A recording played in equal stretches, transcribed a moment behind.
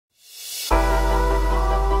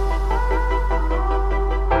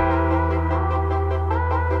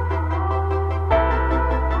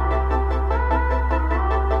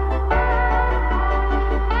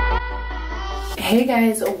Hey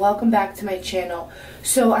guys, welcome back to my channel.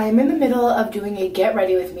 So I'm in the middle of doing a get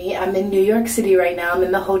ready with me. I'm in New York City right now. I'm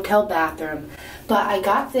in the hotel bathroom. But I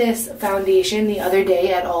got this foundation the other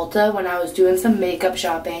day at Ulta when I was doing some makeup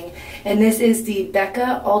shopping. And this is the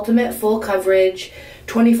BECCA Ultimate Full Coverage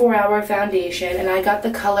 24-Hour Foundation. And I got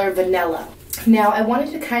the color Vanilla. Now I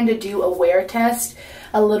wanted to kind of do a wear test.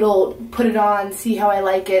 A little, put it on, see how I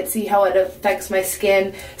like it, see how it affects my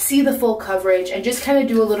skin, see the full coverage, and just kind of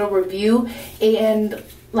do a little review and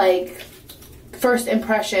like first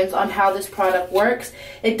impressions on how this product works.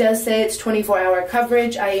 It does say it's 24-hour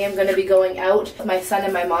coverage. I am going to be going out with my son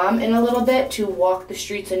and my mom in a little bit to walk the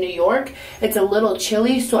streets of New York. It's a little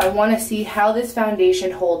chilly, so I want to see how this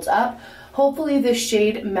foundation holds up. Hopefully this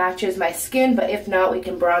shade matches my skin, but if not, we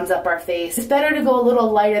can bronze up our face. It's better to go a little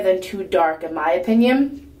lighter than too dark in my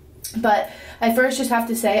opinion. But I first just have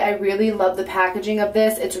to say I really love the packaging of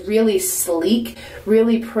this. It's really sleek,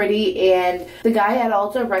 really pretty, and the guy at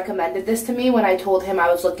Ulta recommended this to me when I told him I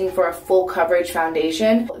was looking for a full coverage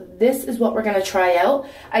foundation. This is what we're going to try out.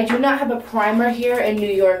 I do not have a primer here in New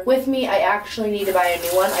York with me. I actually need to buy a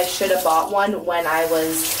new one. I should have bought one when I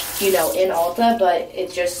was, in Ulta, but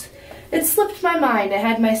it slipped my mind. I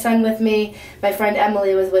had my son with me, my friend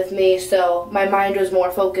Emily was with me, so my mind was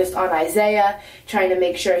more focused on Isaiah, trying to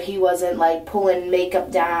make sure he wasn't like pulling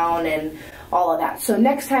makeup down and all of that. So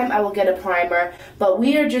next time I will get a primer, but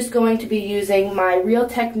we are just going to be using my Real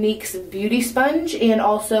Techniques beauty sponge and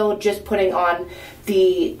also just putting on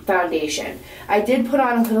the foundation. I did put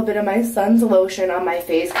on a little bit of my son's lotion on my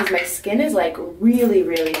face because my skin is like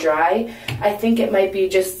really dry. I think it might be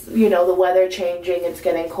just, the weather changing, it's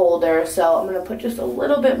getting colder, so I'm going to put just a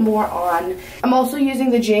little bit more on. I'm also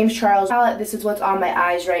using the James Charles palette. This is what's on my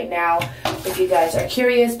eyes right now, if you guys are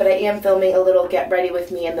curious, but I am filming a little get ready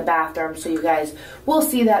with me in the bathroom, so you guys will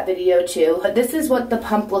see that video too. But this is what the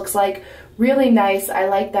pump looks like. Really nice. I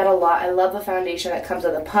like that a lot. I love the foundation that comes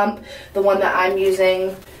with a pump. The one that I'm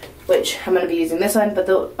using, which I'm going to be using this one, but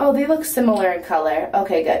they look similar in color.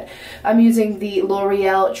 Okay, good. I'm using the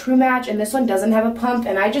L'Oreal True Match, and this one doesn't have a pump,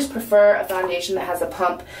 and I just prefer a foundation that has a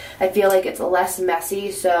pump. I feel like it's less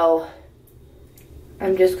messy, so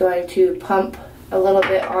I'm just going to pump a little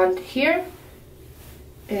bit on here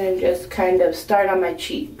and just kind of start on my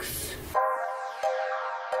cheeks.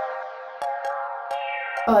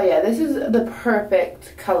 Oh yeah, this is the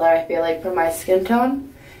perfect color, I feel like, for my skin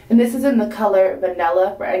tone. And this is in the color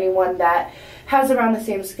Vanilla. For anyone that has around the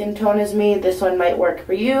same skin tone as me, this one might work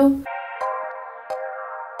for you.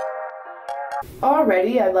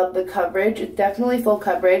 Already, I love the coverage. It's definitely full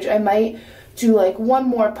coverage. I might do like one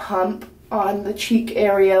more pump on the cheek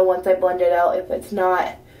area once I blend it out if it's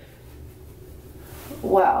not.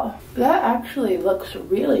 Wow, that actually looks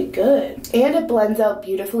really good. And it blends out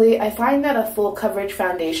beautifully. I find that a full coverage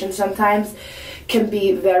foundation sometimes can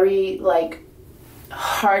be very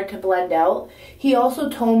hard to blend out. He also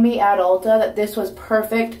told me at Ulta that this was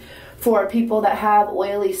perfect for people that have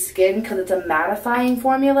oily skin because it's a mattifying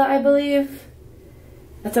formula, I believe.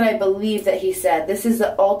 That's what I believe that he said. This is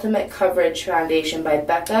the Ultimate Coverage Foundation by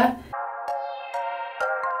BECCA.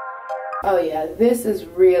 Oh yeah, this is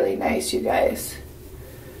really nice, you guys.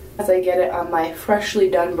 As I get it on my freshly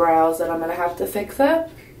done brows, that I'm going to have to fix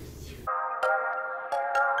that.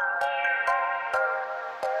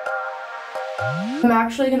 I'm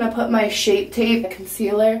actually going to put my Shape Tape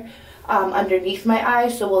concealer underneath my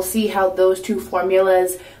eyes, so we'll see how those two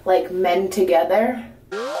formulas mend together.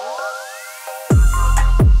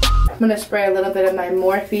 I'm going to spray a little bit of my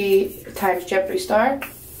Morphe times Jeffree Star.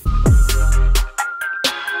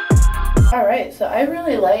 Alright, so I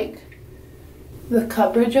really like the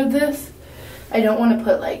coverage of this. I don't want to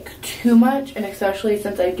put too much, and especially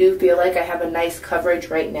since I do feel like I have a nice coverage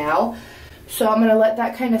right now. So I'm going to let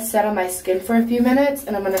that kind of set on my skin for a few minutes,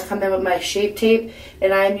 and I'm going to come in with my Shape Tape,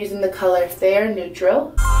 and I'm using the color Fair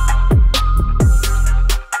Neutral.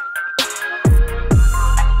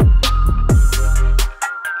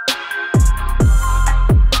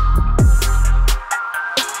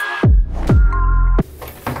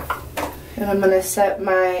 And I'm going to set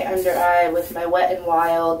my under eye with my Wet n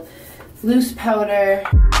Wild loose powder.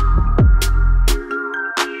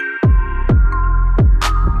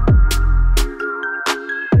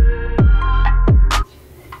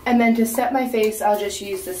 And then to set my face, I'll just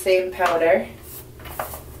use the same powder.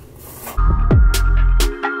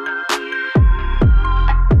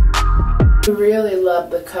 I really love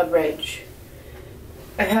the coverage.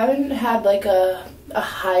 I haven't had a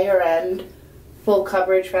higher end full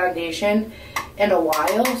coverage foundation in a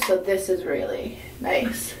while, so this is really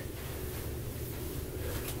nice.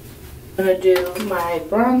 I'm gonna do my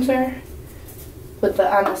bronzer. with the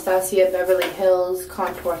Anastasia Beverly Hills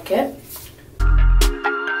Contour Kit.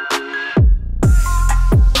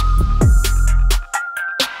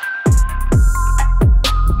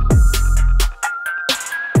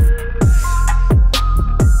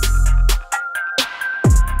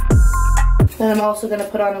 Then I'm also going to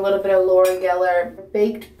put on a little bit of Laura Geller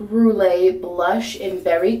Baked Brulee Blush in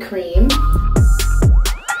Berry Cream.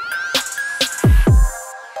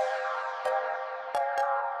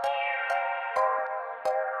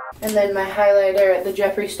 And then my highlighter, the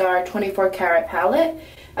Jeffree Star 24 Karat palette.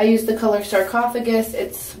 I use the color Sarcophagus.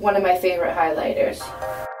 It's one of my favorite highlighters.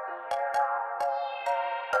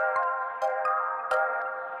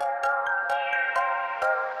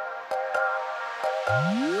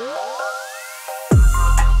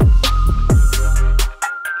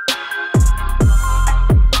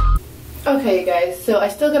 Okay, you guys, so I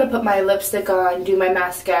still gotta put my lipstick on, do my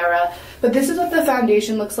mascara, but this is what the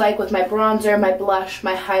foundation looks like with my bronzer, my blush,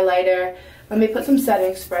 my highlighter. Let me put some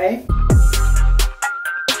setting spray.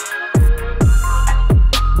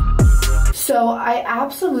 So I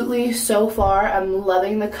absolutely, so far, I'm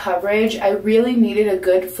loving the coverage. I really needed a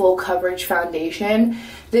good full coverage foundation.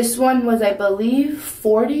 This one was, I believe,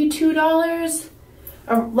 $42,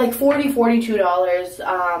 or like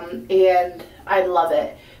 $42, and I love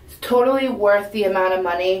it. Totally worth the amount of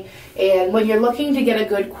money, and when you're looking to get a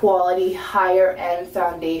good quality higher end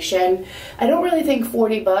foundation, I don't really think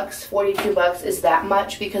 40 bucks, 42 bucks is that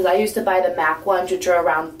much, because I used to buy the MAC ones, which are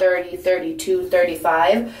around 30, 32,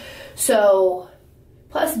 35. So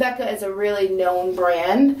plus BECCA is a really known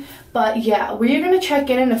brand. But yeah, we're going to check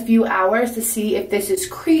in a few hours to see if this is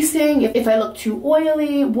creasing, if I look too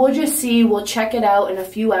oily. We'll just see. We'll check it out in a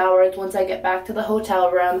few hours once I get back to the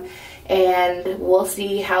hotel room, and we'll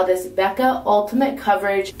see how this BECCA Ultimate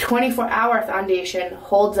Coverage 24-hour foundation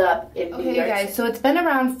holds up in New York. Okay guys, so it's been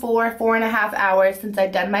around 4.5 hours since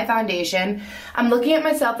I've done my foundation. I'm looking at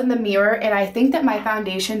myself in the mirror, and I think that my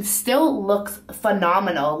foundation still looks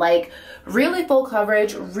phenomenal. Like, really full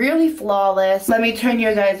coverage, really flawless. Let me turn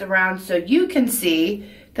you guys around so you can see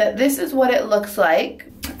that this is what it looks like.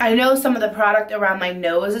 I know some of the product around my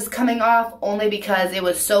nose is coming off only because it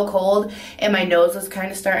was so cold and my nose was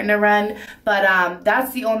kind of starting to run, but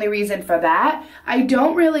that's the only reason for that. I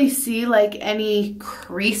don't really see like any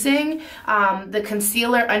creasing. The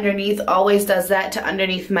concealer underneath always does that to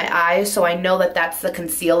underneath my eyes, so I know that that's the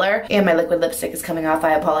concealer, and my liquid lipstick is coming off,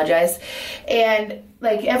 I apologize. And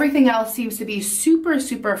like everything else seems to be super,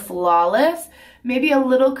 super flawless. Maybe a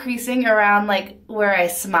little creasing around like where I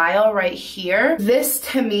smile right here. This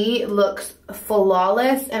to me looks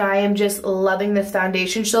flawless, and I am just loving this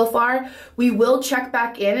foundation so far. We will check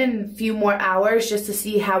back in a few more hours just to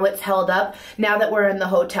see how it's held up now that we're in the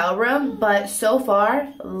hotel room, but so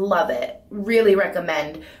far, love it. Really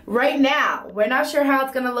recommend. Right now, we're not sure how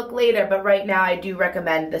it's gonna look later, but right now I do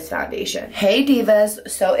recommend this foundation. Hey divas,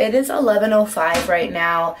 so it is 11:05 right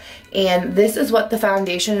now, and this is what the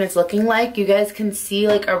foundation is looking like. You guys can see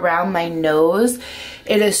like around my nose,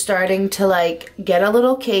 it is starting to like get a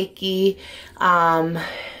little cakey.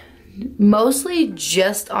 Mostly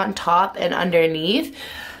just on top and underneath.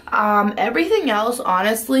 Everything else,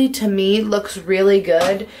 honestly, to me looks really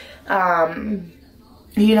good.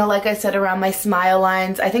 You know, like I said, around my smile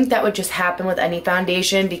lines, I think that would just happen with any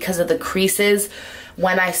foundation because of the creases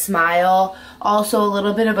when I smile. Also a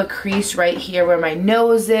little bit of a crease right here where my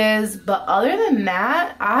nose is, but other than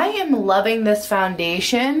that, I am loving this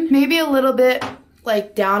foundation. Maybe a little bit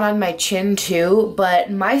like down on my chin too,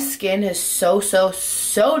 but my skin is so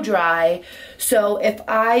dry. So if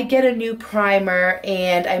I get a new primer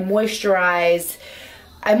and I moisturize,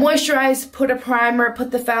 put a primer,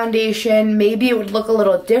 put the foundation, maybe it would look a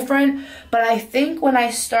little different. But I think when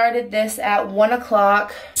I started this at 1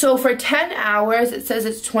 o'clock, so for 10 hours, it says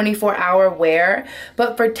it's 24-hour wear,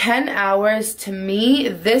 but for 10 hours, to me,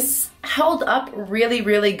 this held up really,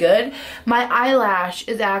 really good. My eyelash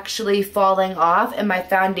is actually falling off, and my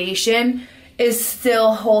foundation is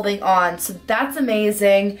still holding on, so that's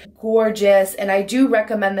amazing, gorgeous, and I do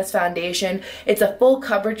recommend this foundation. It's a full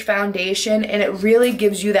coverage foundation, and it really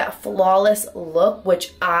gives you that flawless look,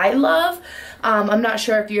 which I love. I'm not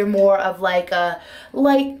sure if you're more of like a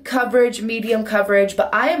light coverage, medium coverage,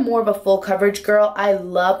 but I am more of a full coverage girl. I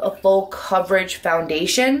love a full coverage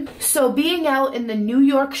foundation. So being out in the New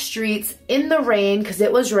York streets in the rain, because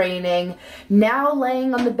it was raining, now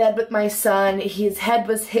laying on the bed with my son, his head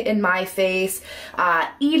was hitting my face,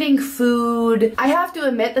 eating food. I have to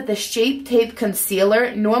admit that the Shape Tape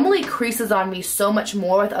Concealer normally creases on me so much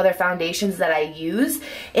more with other foundations that I use,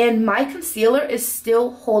 and my concealer is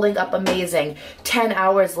still holding up amazing 10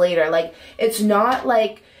 hours later. Like, it's not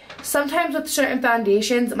like Sometimes with certain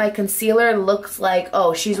foundations, my concealer looks like,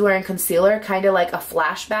 oh, she's wearing concealer, kind of like a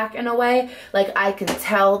flashback in a way. Like, I can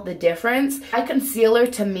tell the difference. My concealer,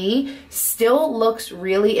 to me, still looks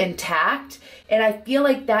really intact. And I feel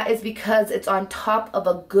like that is because it's on top of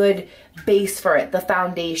a good base for it, the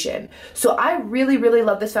foundation. So I really, really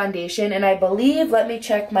love this foundation, and I believe, let me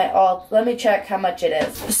check how much it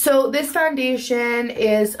is. So this foundation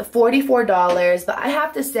is $44, but I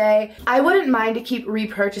have to say, I wouldn't mind to keep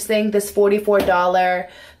repurchasing this $44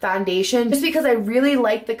 foundation just because I really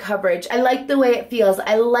like the coverage. I like the way it feels.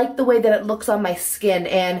 I like the way that it looks on my skin,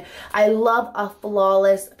 and I love a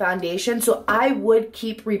flawless foundation, so I would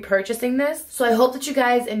keep repurchasing this. So I hope that you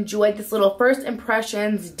guys enjoyed this little first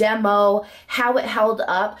impressions demo, how it held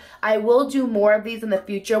up. I will do more of these in the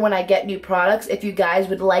future when I get new products. If you guys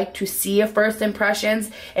would like to see a first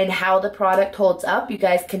impressions and how the product holds up, you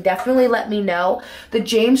guys can definitely let me know. The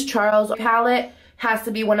James Charles palette has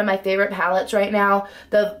to be one of my favorite palettes right now.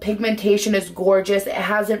 The pigmentation is gorgeous. It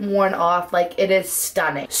hasn't worn off. Like, it is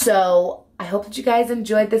stunning. So I hope that you guys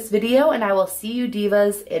enjoyed this video, and I will see you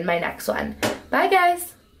divas in my next one. Bye,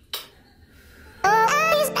 guys.